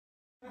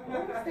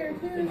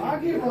I'll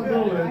give one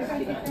go with.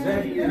 Is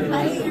that your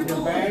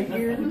bag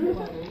here?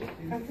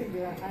 I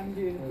figure I'm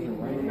doing it.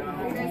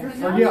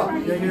 Or yeah,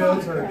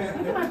 that's her.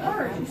 Look at my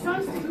purse. Your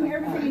son's doing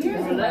everything he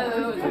is. Hello,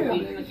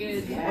 looking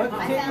good. What's the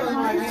tickle in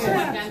my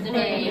head? Come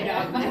today,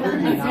 dog.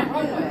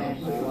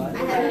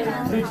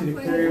 Teach you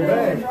to carry your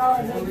bag.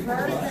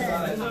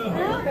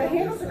 The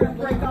handles are going to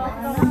break off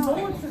and all the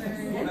bullets in there.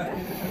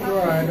 All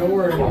right, don't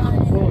worry.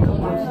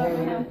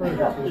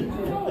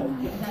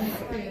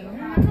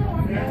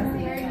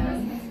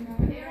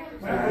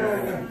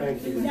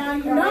 Now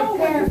you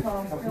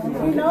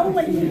know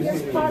when you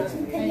just pots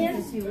and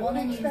pans,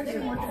 especially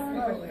more time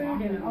for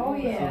food in it. Oh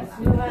yes.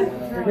 You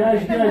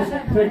guys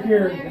take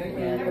care.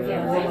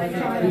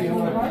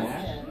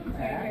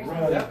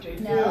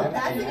 No,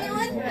 that's a new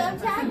one. Don't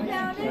tap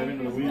down it.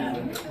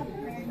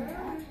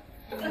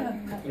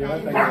 Yeah, I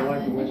think I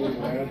like the way we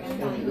had.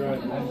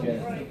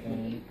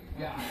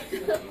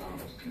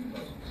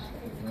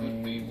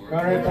 All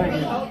right, thank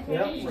you.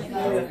 Yep.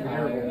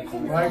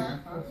 Mike?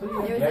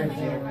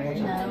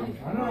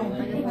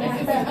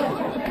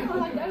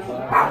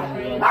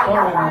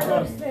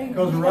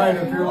 Because right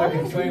if you're like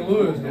in St.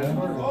 Louis, man.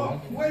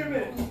 Oh, wait a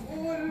minute.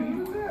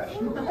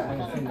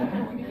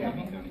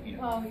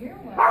 Oh, you're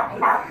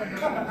welcome.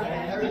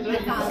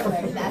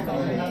 That's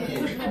all it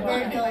is.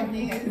 Birds on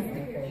news.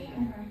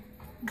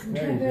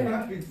 There you go.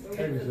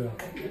 There you go.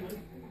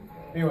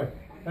 Anyway,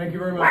 thank you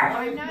very much.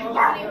 I'm not going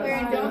anywhere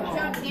and don't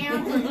jump down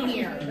from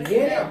here.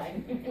 Get it.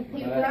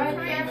 You don't try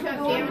and jump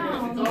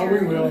down. Oh, we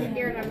will.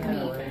 Scared of me.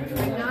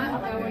 I'm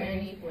not going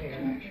anywhere.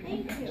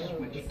 Thank you.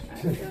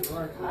 Here's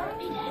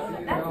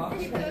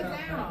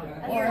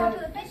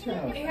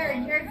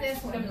this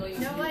one.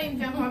 Don't let him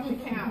jump off the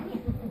couch.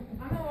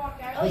 I'm gonna walk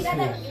out. Oh, you got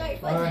that. You got your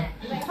foot in that.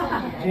 You got your foot in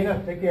that. Gina,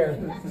 take care.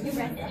 You rest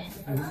it.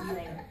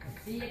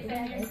 See you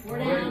later. We're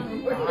down.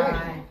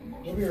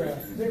 We'll be around.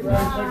 Take care.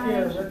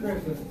 Merry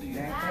Christmas.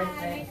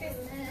 Bye.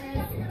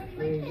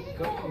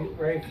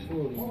 Great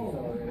food.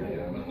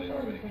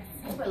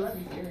 I love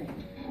these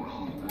earrings.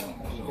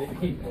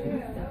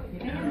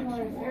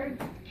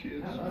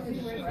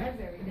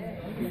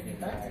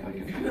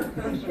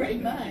 Pretty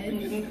much.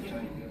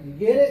 You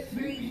get it?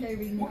 Three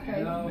servings.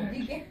 No.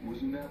 You get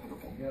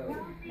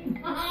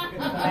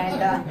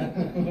Amanda,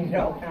 you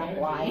don't have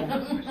wire.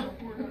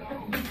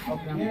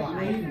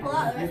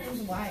 Well, this is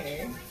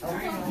wire.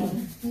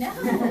 No.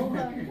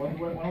 One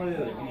or the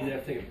other. You either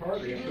have to take it apart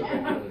or you have to go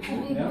back to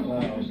the other. Oh,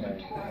 okay.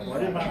 Well, I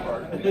did my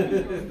part.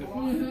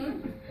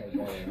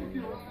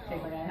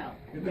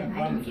 Good thing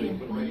conversation,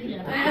 but wait.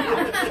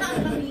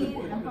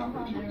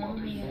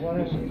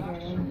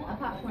 A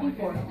popcorn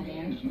fork in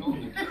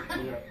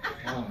there.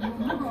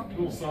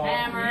 Cool song.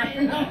 Hammer.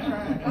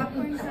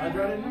 Popcorn I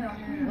brought it in.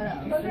 What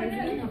else?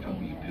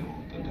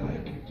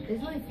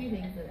 There's only a few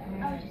things that I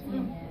haven't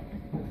seen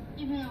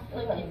yet.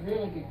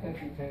 Really good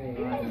cookie too.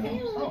 That's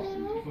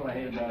what I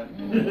hate about it.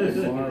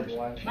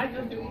 My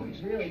cookie was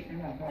really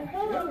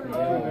Another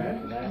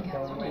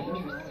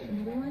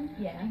one?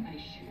 Yeah.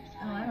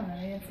 Oh, I don't know.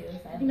 Maybe that's the other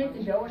side. You make the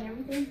dough and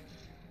everything?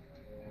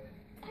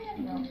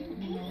 No.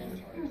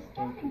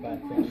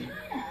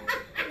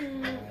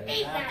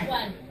 Eat that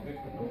one.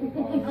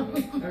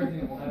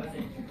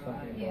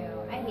 Ew,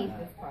 I hate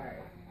this part.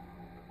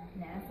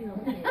 Nasty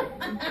little kid.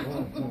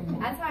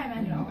 That's why I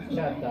imagine all.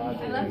 Shut the I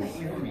love my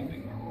earrings.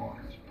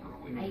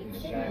 I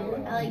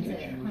like to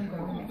hunker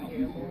over my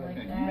ear like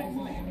that.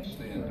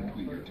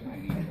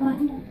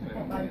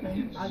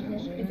 I'll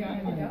just good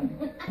job.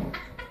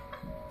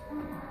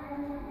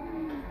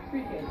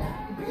 Appreciate that.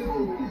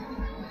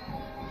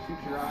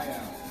 Shoot your eye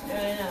out.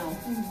 Yeah, I know.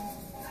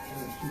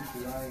 Shoot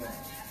your eye out.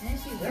 And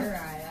shoot your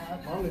eye out.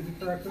 Mom, did you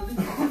try cooking?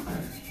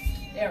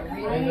 They're There's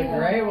really a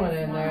gray one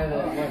in there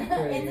that looks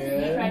pretty They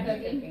good. tried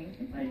cooking.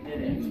 I did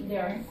it. They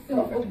are so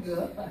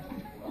good. Like,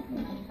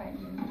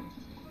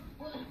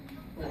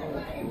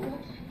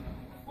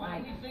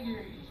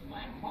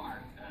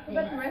 what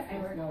about the rest of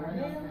it?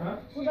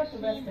 What about the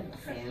rest of the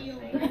sand? You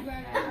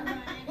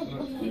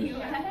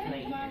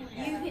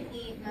can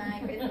eat my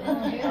Christmas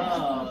tree.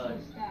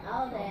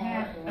 All day.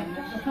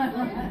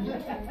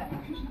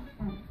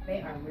 They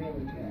are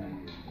really good.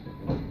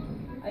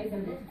 I use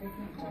them this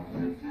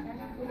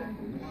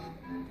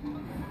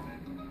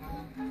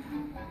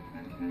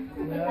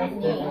No, it's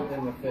different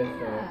than the fish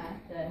roll.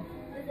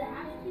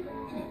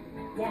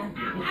 Yeah.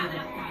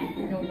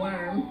 no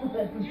worm.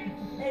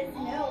 There's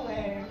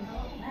nowhere.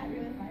 That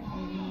ruined my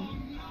baby.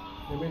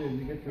 Jimmy, did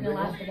you get And your the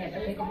last thing I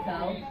pickled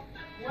toe.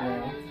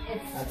 Yeah.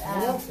 It's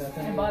That's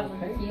in a bottle of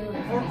tequila.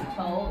 It's his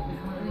toe.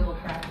 It's one of the old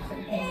crackers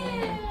that came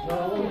in and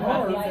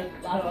like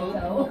lost the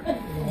toe.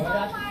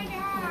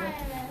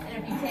 And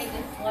if you take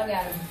this slug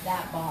out of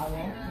that bottle,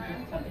 you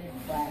just put it in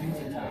flat.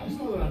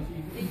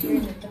 Did you hear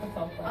the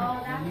typical Oh,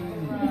 that's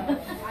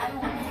gross. I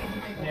don't want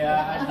to get Yeah,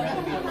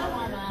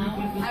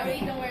 I would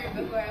eat the word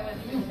before I went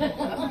to the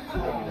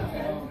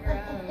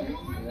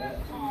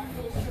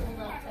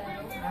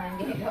I'm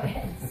going to go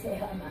ahead and say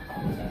I'm out.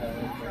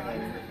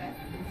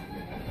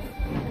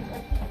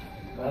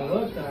 I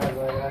looked and I was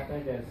like, I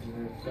think there's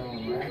some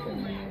rack in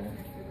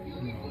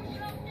there.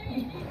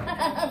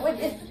 What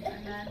is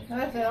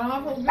That's an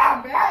awful big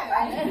bag.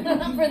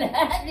 for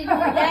that? Did you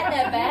put that in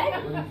that bag?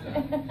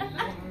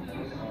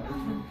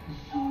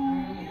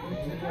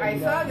 I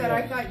saw that.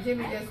 I thought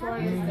Jimmy just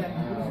wanted us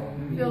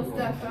to fill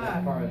stuff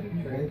up. Part of the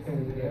trick.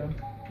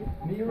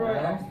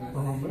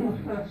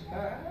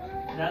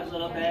 That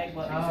little bag,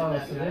 what was Oh,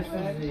 in so that this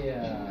bag? is the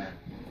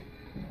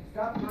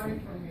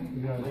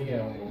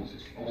Leo,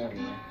 whatever.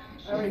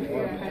 I already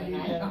figured out how to do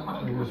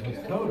that. It was his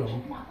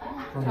totem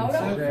from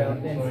Totem?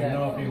 Inception, so you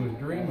know if he was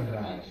dreaming or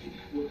not.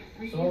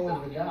 So what was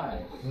the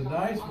dice? The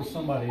dice was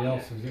somebody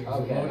else's. It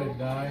was Okay. a loaded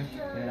die.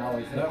 It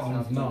always hit That one's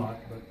something. not,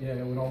 but yeah,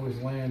 it would always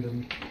land,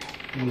 and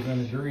he was in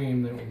a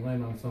dream that would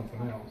land on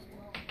something else.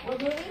 What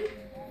movie?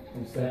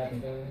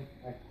 Inception.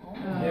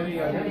 Maybe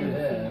I I remember didn't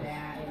this. see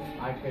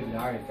that. I couldn't, I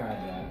already tried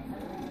that.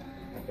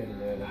 I couldn't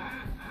do it.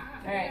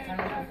 Alright, so I'm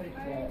gonna put it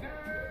together.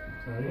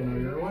 So you know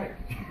you're awake.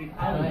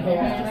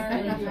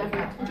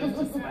 Just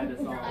to slide this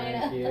all in.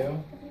 Thank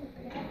you.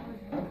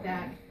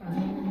 That's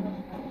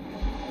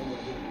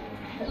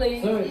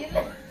Please. So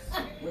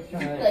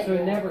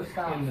it never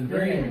stops. In the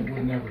dream, it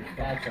would never stop.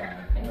 That's right.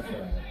 That's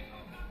right.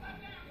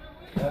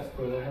 That's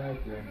cool. Thank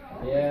you.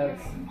 Yeah,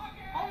 it's.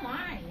 Oh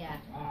my, yeah.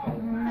 Oh,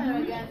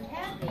 we got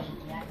happy. I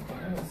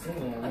haven't seen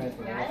that. I have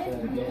to watch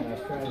that again. I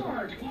was trying to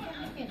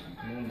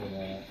remember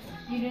that.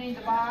 You do need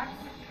the box?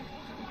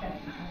 Okay.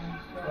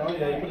 Oh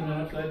yeah, you put them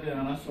upside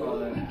down, I saw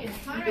that. It's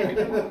kind of, it's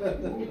a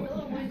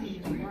little windy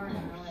to burn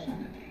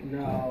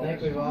I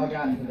think we've all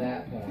gotten to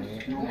that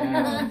point.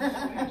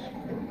 Now,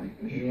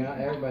 you know,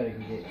 everybody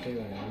can get two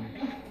in them.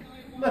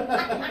 I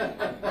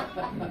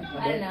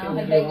don't know.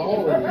 I You beg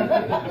all to of them.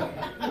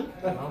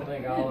 differ. I don't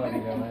think all of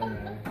them go in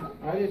there.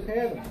 I just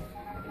had them.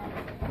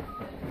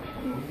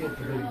 You get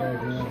the big bag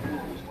now.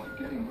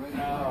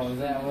 Oh, is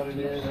that what it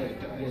is?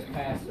 It gets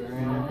passed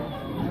around?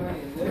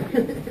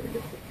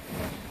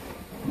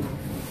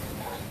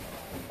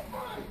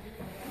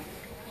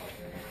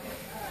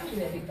 You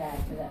better be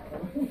back for that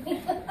one.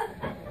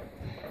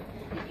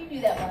 Did you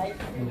do that one? I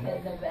just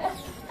did the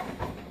best.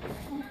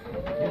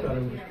 You thought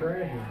it was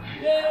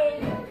trash.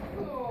 Yay!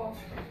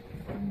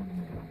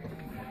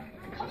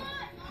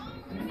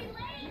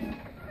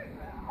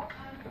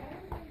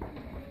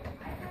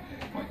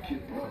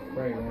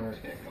 Great work.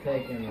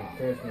 Taking the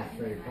Christmas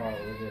tree apart,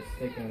 we're just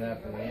sticking it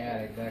up in the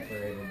attic,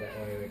 decorated, that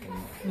way we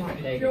can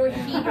take Throw a it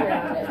sheet down.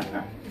 around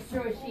it. Just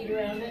throw a sheet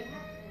around it.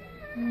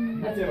 You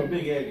have to have a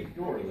big attic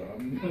door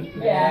though.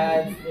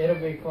 Yeah, it'll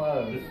be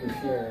closed for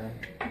sure.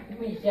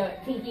 We show it.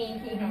 Kinky.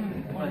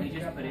 Well, you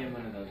just put in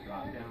one of those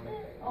drop downs.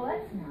 Oh,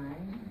 that's nice.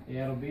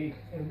 Yeah, it'll be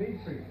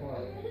pretty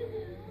close.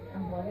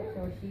 And what?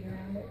 Throw a sheet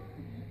around it.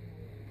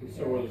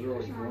 So was there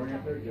already flooring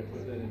up there? Did you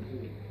put that in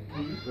too?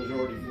 Was there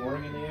already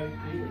flooring in the attic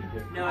too? Or you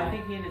just- No, I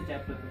think he and his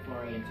dad put the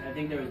flooring in. I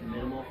think there was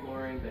minimal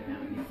flooring, but now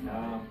he's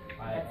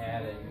I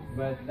added,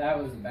 but that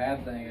was the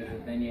bad thing is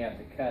that then you have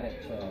to cut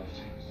it to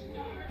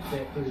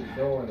fit through the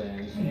door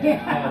then. So you have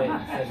to cut it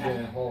instead of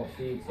doing whole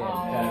sheets, you have to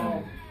cut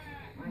them.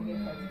 I guess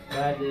that's. But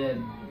I did,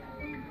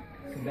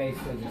 so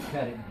basically just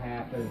cut it in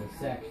half. There's a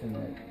section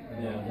that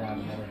goes out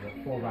of the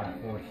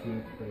 4x4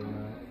 sheets pretty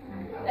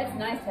much. That's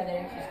nice to have that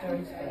extra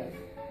storage space.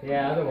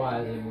 Yeah,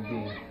 otherwise it would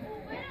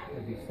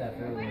be stuff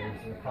everywhere.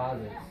 The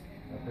closets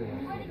are pretty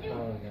much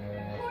closed and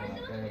everything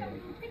else out there.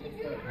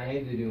 But I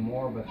need to do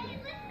more, but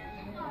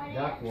the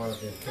duct work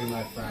is pretty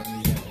much right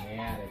in the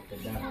attic. The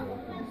duct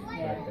work is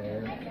right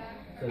there.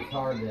 So it's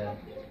hard to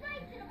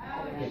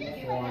get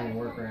the flooring and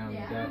work around the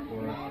duct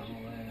work and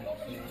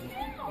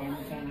all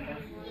that.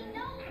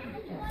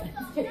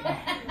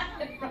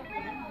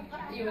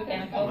 You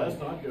mechanical? Oh, that's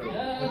not good.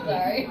 Oh,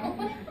 sorry. I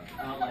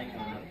don't like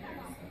going up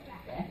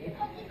there.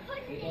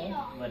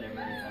 Whatever it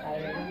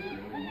is.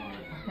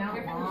 Now,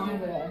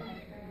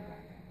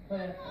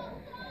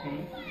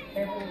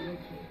 careful.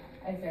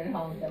 I started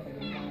hauling stuff in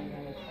the morning.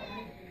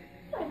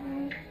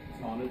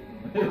 It's haunted.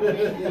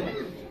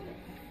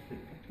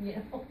 You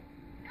know?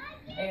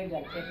 Air's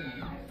like kicking me.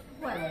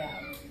 What?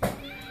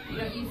 You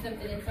don't use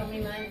something in so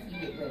many months, you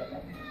get rid of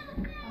it.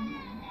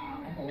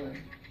 I hold it.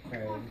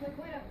 Okay.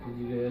 Did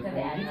you do this? So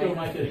that- You throw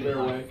my teddy bear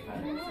away.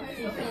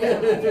 She feels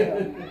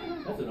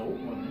That's an old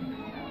one.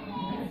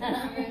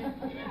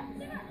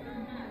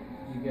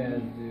 You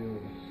guys do.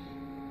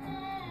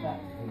 Have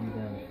you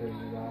done the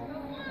fridge at all?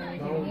 you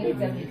need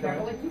something to start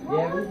with. You Yeah,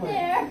 hold we it went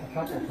there. a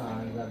couple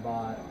times. I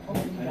bought. Oh, you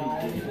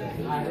got it.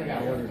 I think I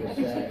ordered a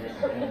set,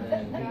 and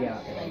then he got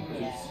a set.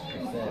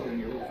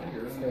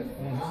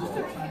 Just a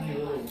tiny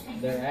little.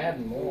 They're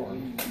adding more.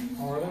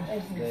 Are they?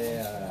 They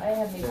I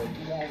have these they're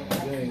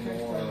doing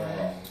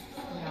more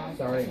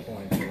starting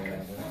points or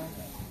whatever.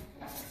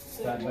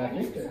 But I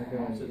think they're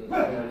going to the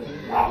 9 or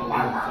 10.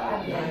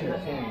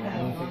 I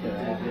don't think they're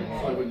adding So I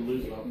more. wouldn't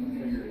lose it off my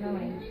finger.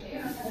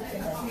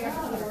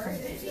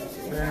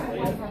 Apparently,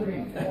 it's pretty.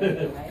 I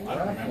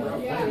don't remember.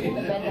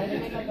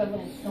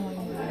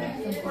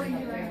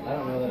 I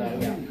don't know that I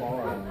got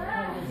far on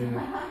that.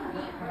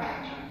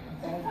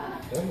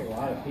 There's a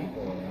lot of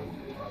people there.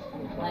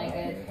 Like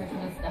it's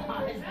Christmas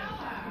stars.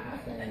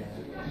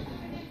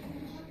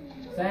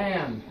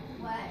 Sam,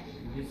 What?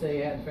 Did you say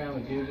you hadn't found a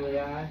googly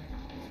eye?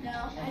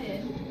 No, I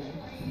did.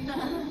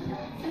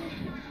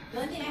 The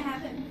only thing I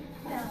haven't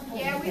found.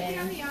 Yeah, we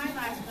found the eye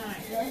last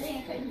night. The only thing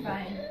I couldn't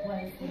find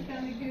was We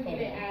found the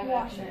googly eye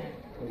last washer.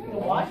 night. The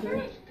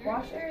washer?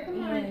 Washer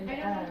Come on, I don't know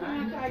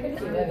how to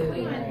That is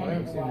I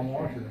haven't seen a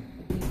washer.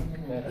 I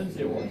didn't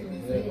see a washer.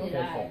 There's a fish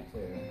up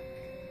too.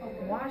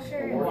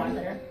 Washer.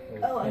 Washer.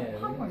 Oh, a There's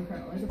popcorn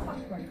kernel. There's a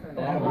popcorn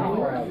kernel. That would be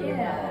probably-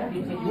 Yeah.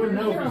 You wouldn't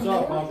know if you saw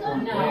popcorn.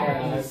 No.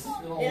 Yeah,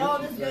 It all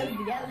just goes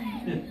together.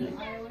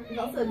 There's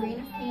also a green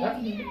of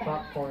candy.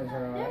 popcorn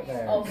kernel right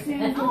there. Oh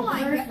my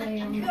god.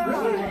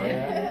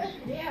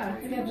 Yeah.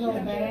 It's got a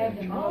little bag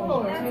and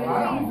Oh, that's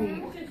wow.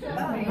 crazy. Oh, that's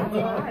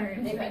hard.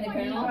 They find the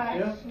kernel?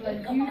 Yeah. Like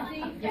juicy.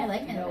 Yeah, I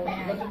like it in the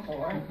bag. Looking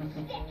for.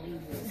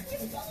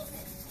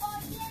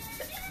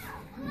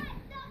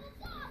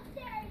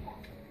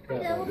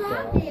 Double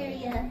dog dare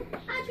ya.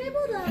 I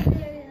triple dog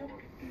dare ya.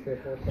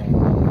 Triple dog.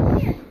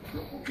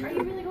 Are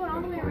you really going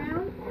all the way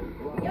around?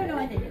 You don't know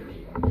what they did.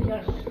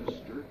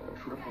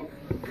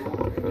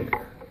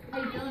 How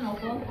you feeling,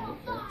 Opal?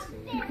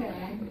 Okay. Are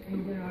you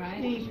doing alright?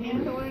 Any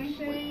candle or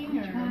anything,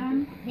 or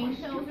paint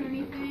pills or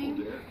anything?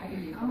 I can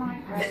do I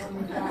might grab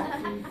one of the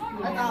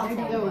Let's all say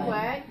Go what?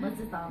 what? Let's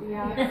just all.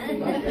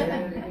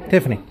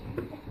 Tiffany.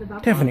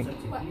 Tiffany.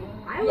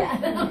 I would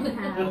have.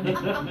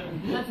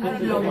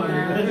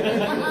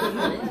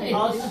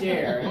 I'll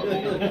share. Yeah,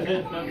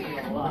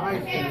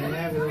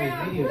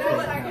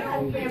 like an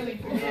old family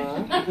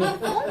tradition.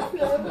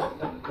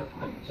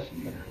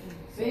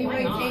 So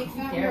anybody takes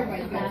some,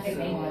 everybody's got to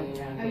take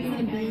one. Are you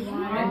gonna be And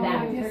one?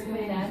 that,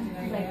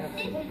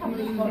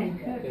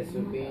 This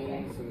would be,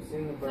 so we've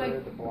seen the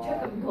bird, the block.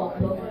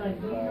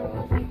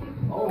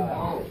 Oh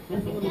no.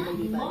 That's a little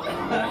baby bug.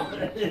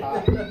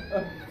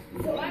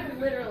 So I'm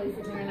literally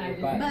sitting there and I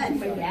just But-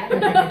 my dad.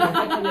 And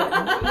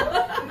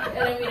I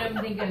mean I'm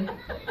thinking,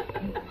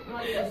 I'm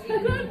like, let's see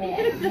this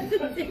bad.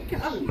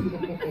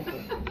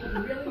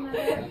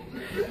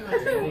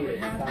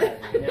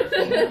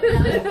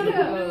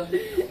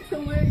 So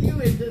where you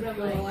is this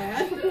little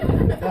ass? I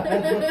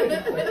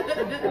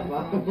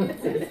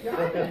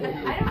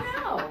don't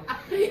know.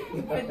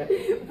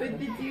 Put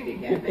the two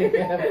together. You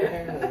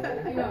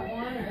got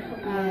one or?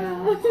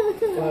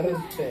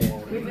 Close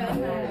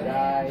fan.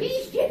 Guys.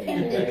 He's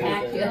getting the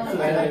tactics.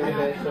 Smelling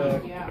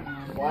bishop. Yeah.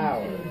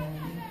 Flower.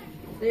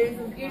 There's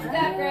You're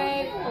stuck,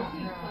 Greg.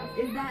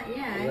 Is that,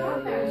 yeah, I There thought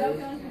it that is.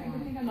 was.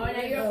 Oh, no,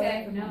 you're okay.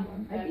 No.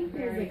 I think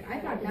there's like, I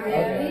thought that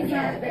Okay. was,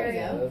 yeah, there we go.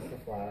 That's the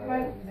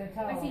flower. I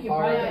see your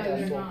Hard brother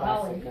vessel, in plastic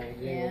college. tank,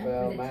 Yeah. jingle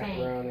bell, With a tank.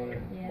 macaroni,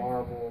 Yeah.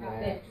 marble, That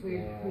match, we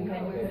had to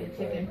put a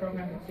chip in,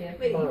 program a chip.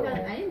 Wait, you found, I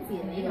didn't see it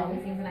You know, all these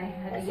either. things and I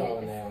had I to saw get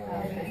the nail.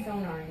 the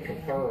sonar in The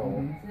it. pearl. So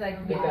like,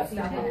 think get that's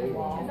stuff on the the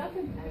wall. one.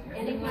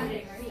 And it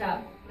wanted to stop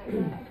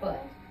foot.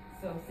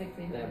 So 6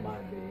 inches. That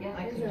might be. I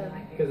couldn't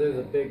like it. Because there's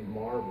a big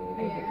marble. I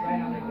hit it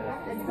right on my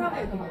desk. It's probably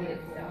I the can one. get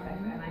stuff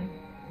and I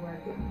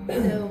work.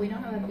 So we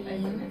don't have a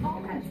beam.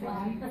 That's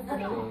why.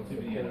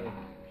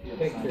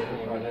 Picture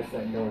him, that's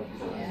that girl.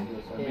 Yeah.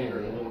 I made her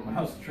a little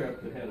mouse trap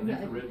that had an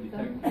infrared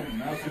detector. The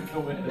mouse would go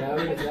in and No,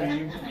 put it's a not.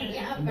 beam.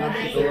 Yeah,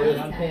 So there's a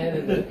pen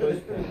and a push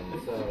pin,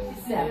 so.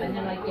 7,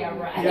 they're like, yeah,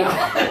 right.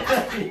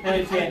 Yeah,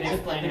 she had to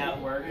explain how it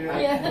worked.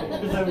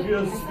 Because I would do a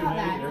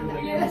schematic and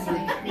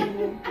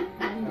everything.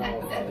 Oh,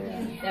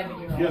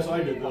 7-year-old. Yes, I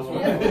did this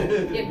one.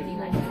 15,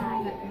 like that.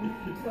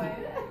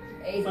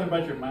 Something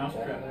about your mouse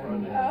trap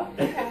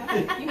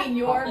project. You mean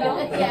your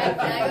belt? Yeah,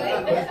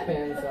 exactly. push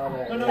pins, all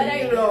that. I know you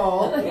did it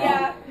all.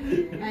 Yeah.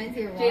 Mine's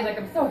your Jay's like,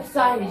 I'm so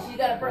excited. She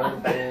got a Push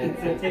problem. pins,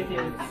 It's a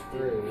ticket.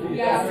 screw.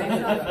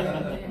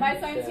 Yeah, my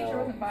science teacher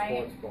wasn't buying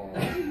it. Sports ball.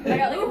 I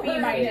got like a B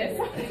minus.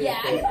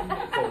 Yeah. The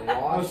I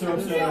was so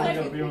washer. upset I was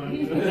gonna be on it.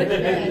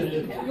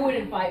 You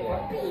wouldn't fight for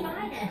it.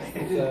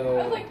 So,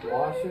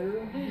 washer,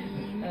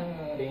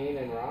 bean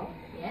and rock.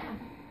 Yeah.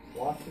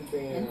 Washer,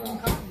 bean and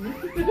rock.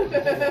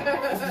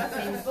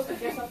 Same book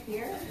of yourself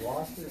here.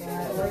 Washer, bean I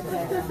and like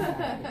rock.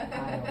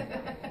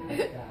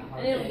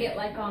 And it'll get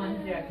like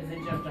on. Yeah, because it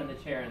jumped on the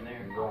chair in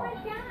there. Oh my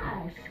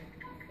gosh.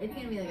 It's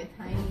gonna be like a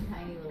tiny,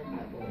 tiny little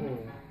pebble.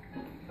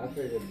 I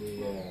figured the,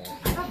 I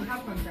thought the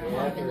popcorn yeah, I kernel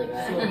would have been figured like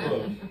that. So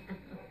close.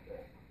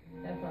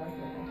 That's what I was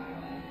thinking.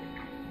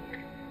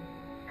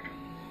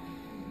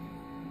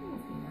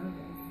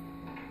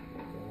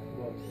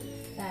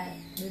 that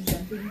the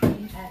jumping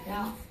thing at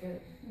Yeah.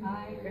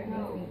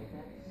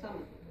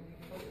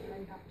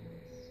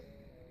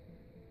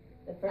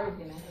 The bird's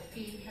gonna.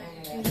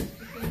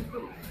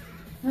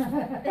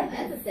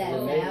 That's a sad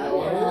Well, maybe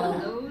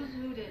sound. those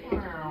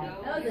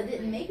That was a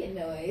didn't make it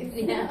noise.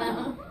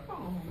 Yeah.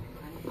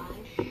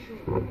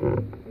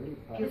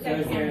 So is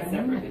there a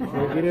separate Go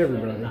controller? get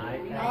everybody.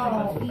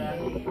 Oh,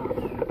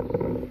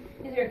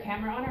 Is there a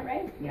camera on it,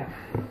 right? Yeah.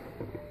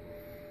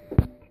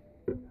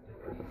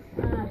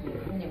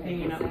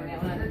 Hanging up. I know.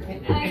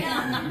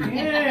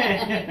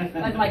 Yeah.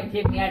 That's like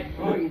Tiffany. I'd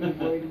really be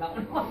worried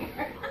about one.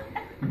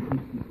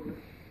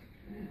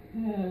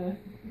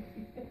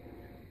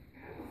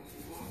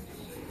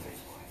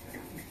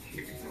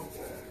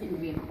 It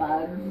would be a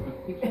bug.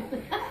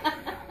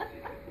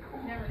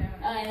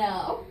 I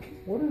know.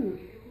 What is it?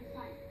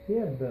 He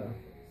had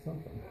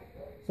something.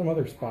 Some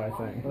other spy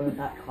thing. What is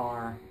that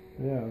car?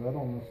 Yeah, that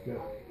almost got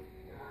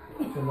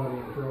somebody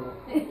in trouble.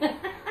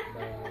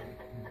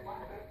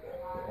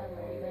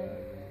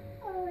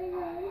 Oh my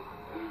gosh.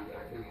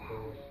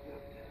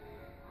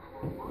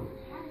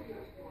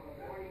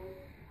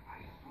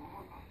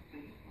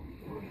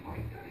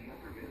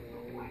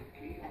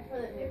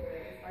 Toilet paper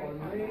is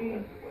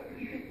hard.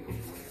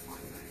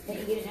 Can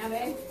you get it now,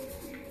 babe?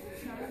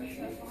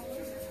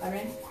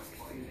 Alright.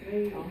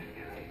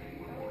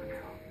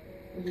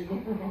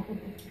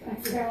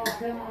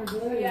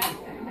 Yeah.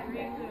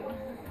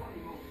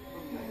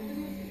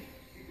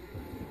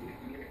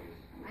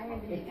 I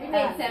heard the We beginning.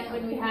 made some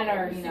when we had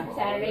our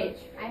Saturday.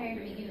 I heard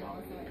the beginning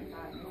also what you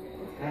thought.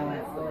 I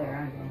went all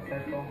around in a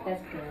circle.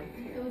 That's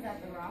good. It was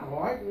at the Rock.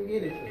 Well, I can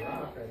get it. The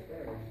rock right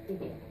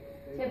there.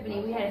 Tiffany,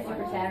 we had a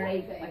Super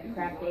Saturday, like a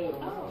craft day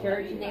at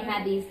church, and they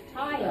had these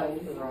tiles.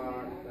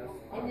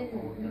 And then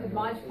you could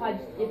Mod Podge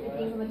different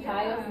things on the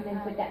tiles, and then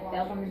put that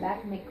felt on the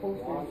back and make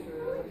coasters.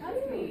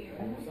 That's neat.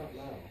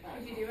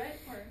 Did you do it?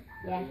 Or?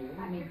 Yeah,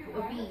 I mean,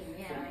 A beam,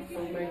 yeah.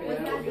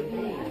 What's that the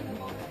beam?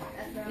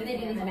 That's and they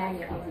do these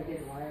magnet things that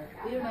didn't work.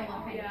 We don't know what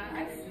kind Yeah, I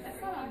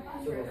saw it on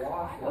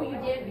Pinterest. Oh, you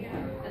did?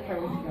 That's her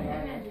original.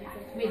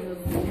 Made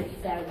those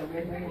pieces out of the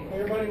ribbon.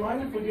 Everybody,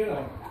 mind if we get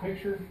a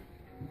picture?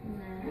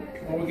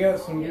 Well, we got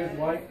some good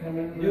light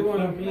coming. You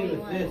want to be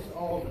with this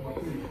all.